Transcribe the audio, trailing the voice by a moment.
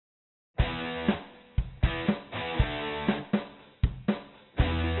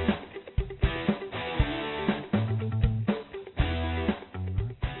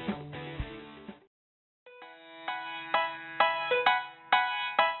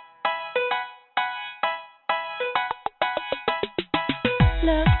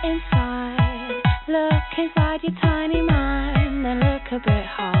inside. Look inside your tiny mind, then look a bit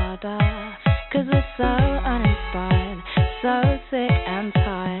harder. 'Cause we're so uninspired, so sick and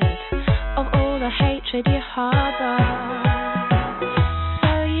tired of all the hatred you harbor.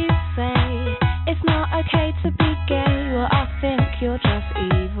 So you say it's not okay to be gay. Well, I think you're just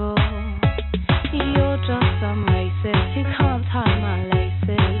evil. You're just some racist who can't tie my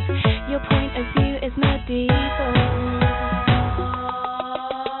laces. Your point of view is medieval.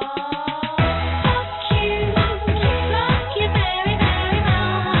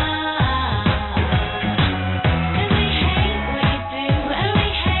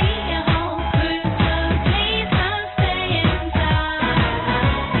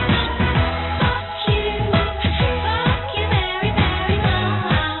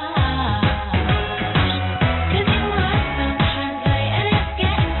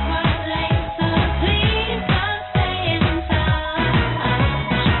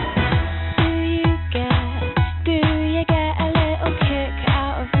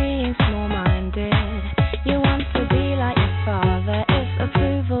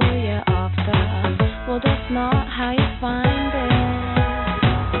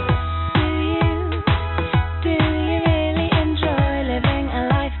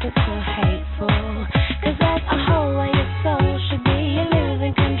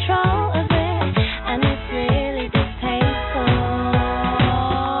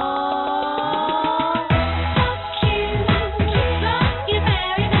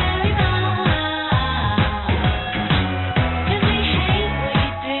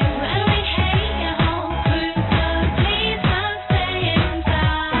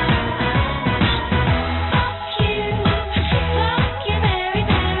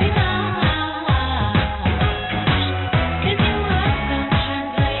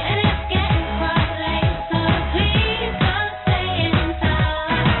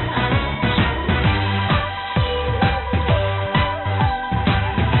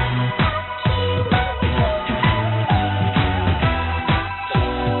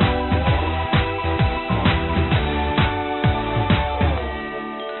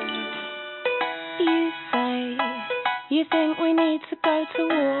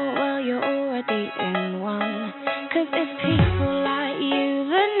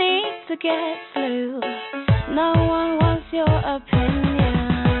 Get flu. No one wants your opinion.